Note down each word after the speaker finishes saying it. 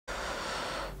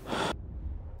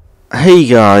Hey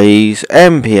guys,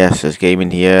 MPS's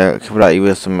Gaming here, coming at you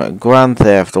with some Grand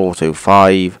Theft Auto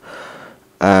 5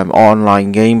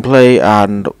 online gameplay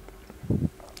and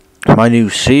my new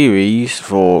series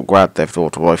for Grand Theft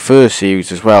Auto, my first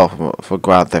series as well for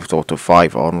Grand Theft Auto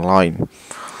 5 online.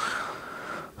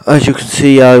 As you can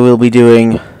see, I will be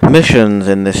doing missions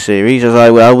in this series, as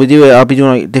I'll be doing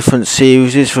like different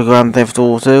series for Grand Theft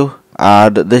Auto,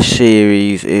 and this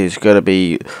series is going to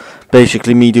be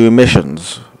basically me doing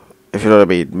missions. If you know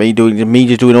what I mean, me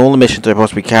just doing all the missions I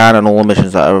possibly can and all the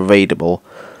missions that are available,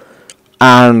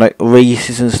 and like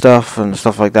races and stuff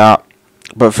like that.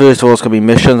 But first of all, it's gonna be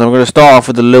missions. I'm gonna start off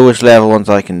with the lowest level ones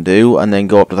I can do, and then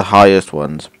go up to the highest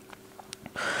ones.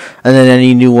 And then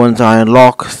any new ones I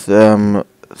unlock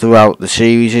throughout the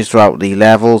series, throughout the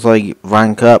levels I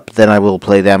rank up, then I will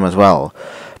play them as well.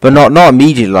 But not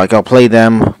immediately. Like I'll play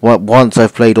them once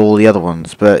I've played all the other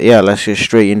ones. But yeah, let's get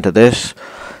straight into this.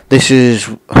 This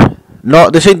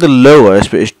ain't the lowest,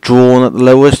 but it's drawn at the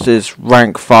lowest. It's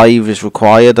rank 5 is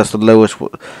required. That's the lowest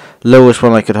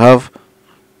one I could have.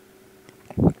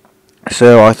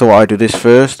 So I thought I'd do this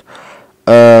first.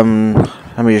 Let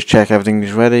me just check everything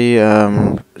is ready.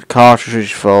 Cartridge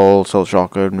is full. Salt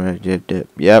shotgun.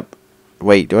 Yep.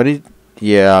 Wait, do I need?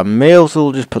 Yeah, I may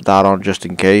also just put that on just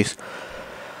in case.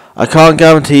 I can't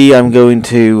guarantee I'm going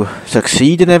to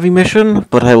succeed in every mission,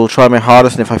 but I will try my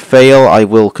hardest, and if I fail, I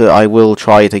will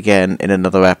try it again in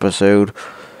another episode.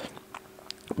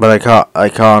 But I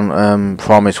can't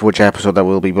promise which episode that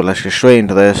will be. But let's get straight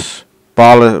into this.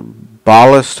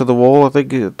 Ballas to the wall. I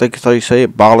think that's how you say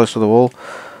it. Ballas to the wall.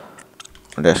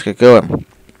 Let's get going.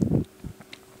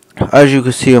 As you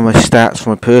can see on my stats for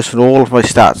my person, all of my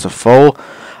stats are full.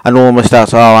 And all my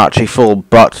stats are actually full,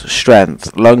 but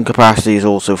strength. Lung capacity is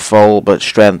also full, but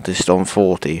strength is on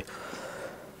 40.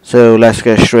 So let's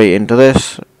get straight into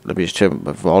this. Let me just turn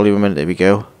my volume a minute. There we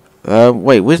go.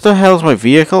 Wait, where the hell's my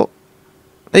vehicle?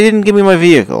 They didn't give me my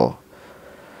vehicle.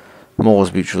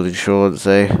 Moore's Mutual Insurance,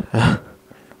 eh?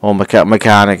 Or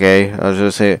mechanic, eh? I was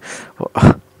going to say.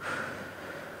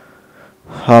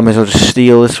 I may as well just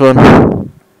steal this one.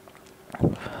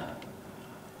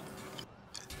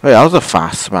 Wait, that was a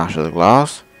fast smash of the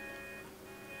glass.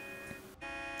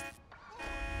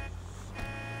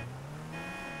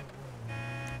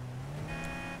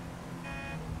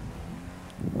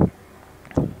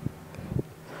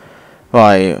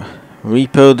 Right,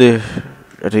 repo the.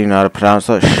 I don't even know how to pronounce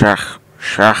that.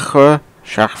 Shachra?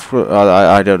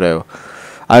 I don't know.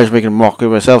 I was making a mockery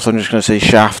of myself, so I'm just going to say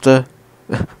Shafter.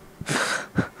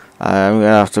 I'm going to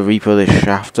have to repo this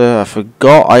shafter. I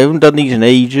forgot. I haven't done these in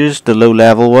ages, the low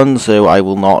level ones, so I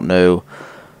will not know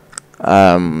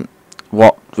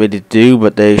what really do,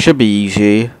 but they should be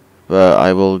easy. But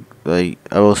I will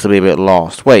still be a bit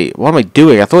lost. Wait, what am I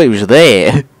doing? I thought he was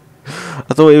there.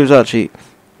 I thought he was actually...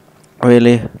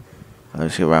 Really?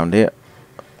 Let's get around here.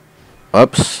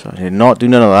 Oops, I did not do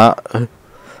none of that.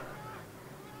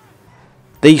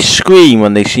 They scream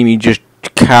when they see me just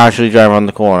casually drive around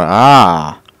the corner.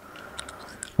 Ah!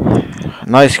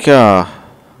 Nice car.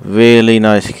 Really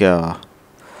nice car.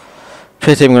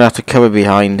 Pity I'm going to have to cover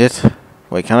behind it.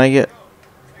 Wait, can I get...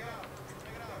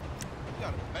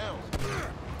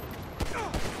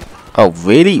 Oh,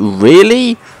 really?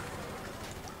 Really?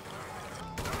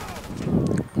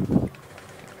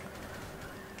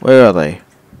 Where are they?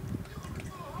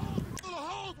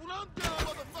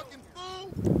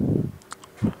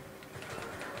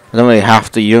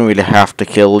 You don't really have to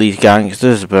kill these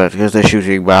gangsters, but because they're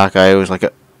shooting back, I always like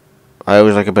a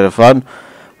bit of fun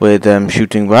with them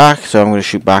shooting back, so I'm going to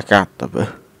shoot back at them.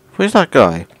 Where's that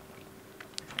guy?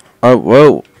 Oh,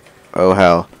 whoa. Oh,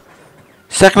 hell.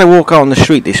 Second I walk out on the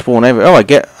street, they spawn everywhere. Oh, I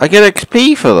get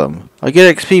XP for them. I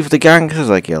get XP for the gangsters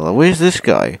I kill. Where's this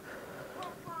guy?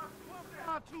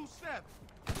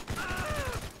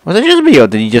 Was it just me, or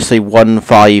did he just say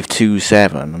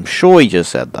 1527? I'm sure he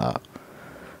just said that.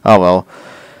 Oh well.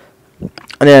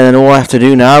 And then all I have to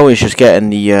do now is just get in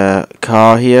the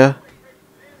car here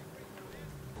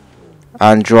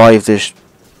and drive this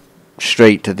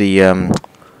straight to the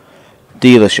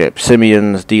dealership,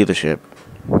 Simeon's dealership.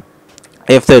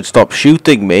 If they'd stop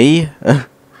shooting me,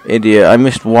 idiot, I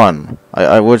missed one.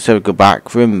 I would say go back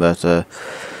for him, but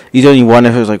he's only one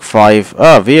if it was like 5.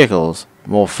 Oh, vehicles.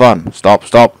 More fun. Stop.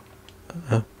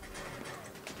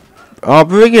 Oh,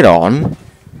 bring it on.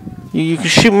 You can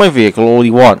shoot my vehicle all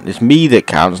you want. It's me that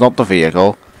counts, not the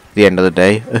vehicle. At the end of the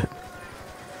day.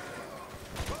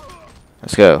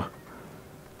 Let's go.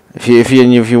 If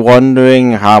you're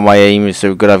wondering how my aim is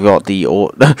so good, I've got the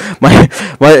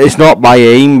it's not my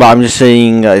aim, but I'm just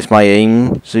saying it's my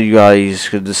aim, so you guys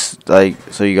could just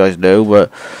so you guys know. But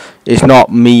It's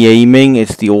not me aiming,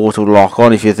 it's the auto lock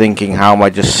on. If you're thinking, how am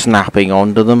I just snapping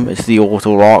onto them? It's the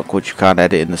auto lock, which you can't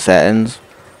edit in the settings.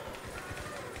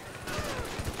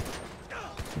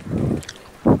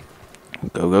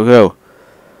 Go, go, go.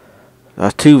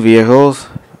 That's 2 vehicles.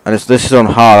 And this is on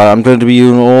hard. I'm going to be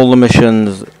doing all the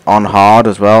missions on hard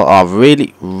as well. Oh,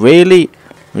 really? Really?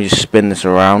 Let me just spin this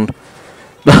around.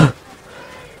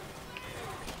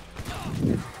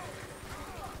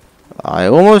 I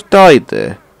almost died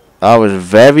there. I was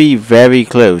very, very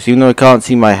close. Even though I can't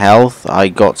see my health, I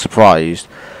got surprised.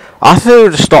 I thought they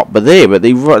would have stopped there, but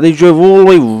they drove all the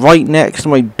way right next to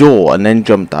my door and then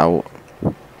jumped out.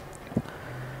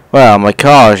 Well, my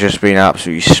car has just been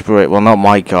absolutely sprayed. Well, not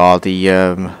my car, the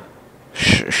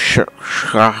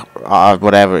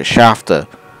whatever, shafter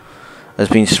has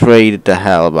been sprayed to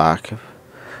hell back.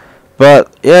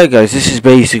 But yeah, guys, this is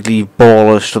basically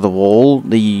Ballas to the Wall,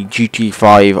 the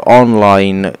GT5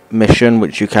 online mission,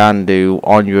 which you can do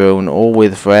on your own or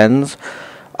with friends.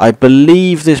 I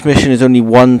believe this mission is only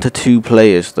 1 to 2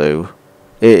 players, though.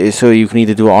 It is, so you can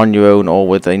either do it on your own or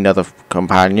with another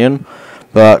companion,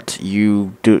 but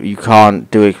you can't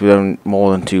do it with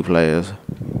more than 2 players.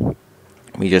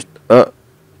 We just there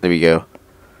we go.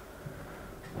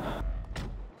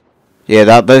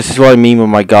 Yeah, this is what I mean when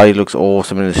my guy looks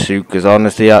awesome in a suit. Because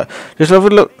honestly, just have a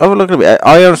look at me.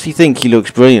 I honestly think he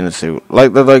looks brilliant in a suit,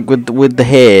 like with the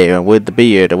hair, and with the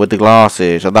beard, and with the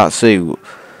glasses, and that suit.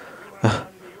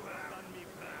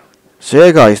 So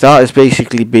yeah, guys, that has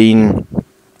basically been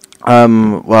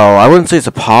well, I wouldn't say it's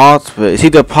a part, but it's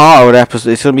either a part or an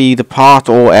episode. It's gonna be either part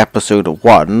or episode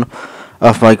 1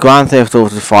 of my Grand Theft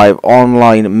Auto 5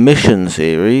 online mission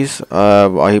series. I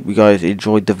hope you guys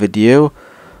enjoyed the video.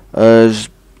 As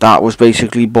that was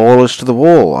basically Ballas to the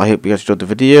Wall. I hope you guys enjoyed the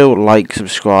video. Like,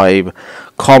 subscribe,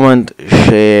 comment,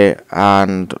 share,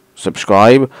 and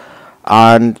subscribe.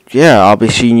 And yeah, I'll be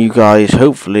seeing you guys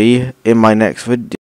hopefully in my next video.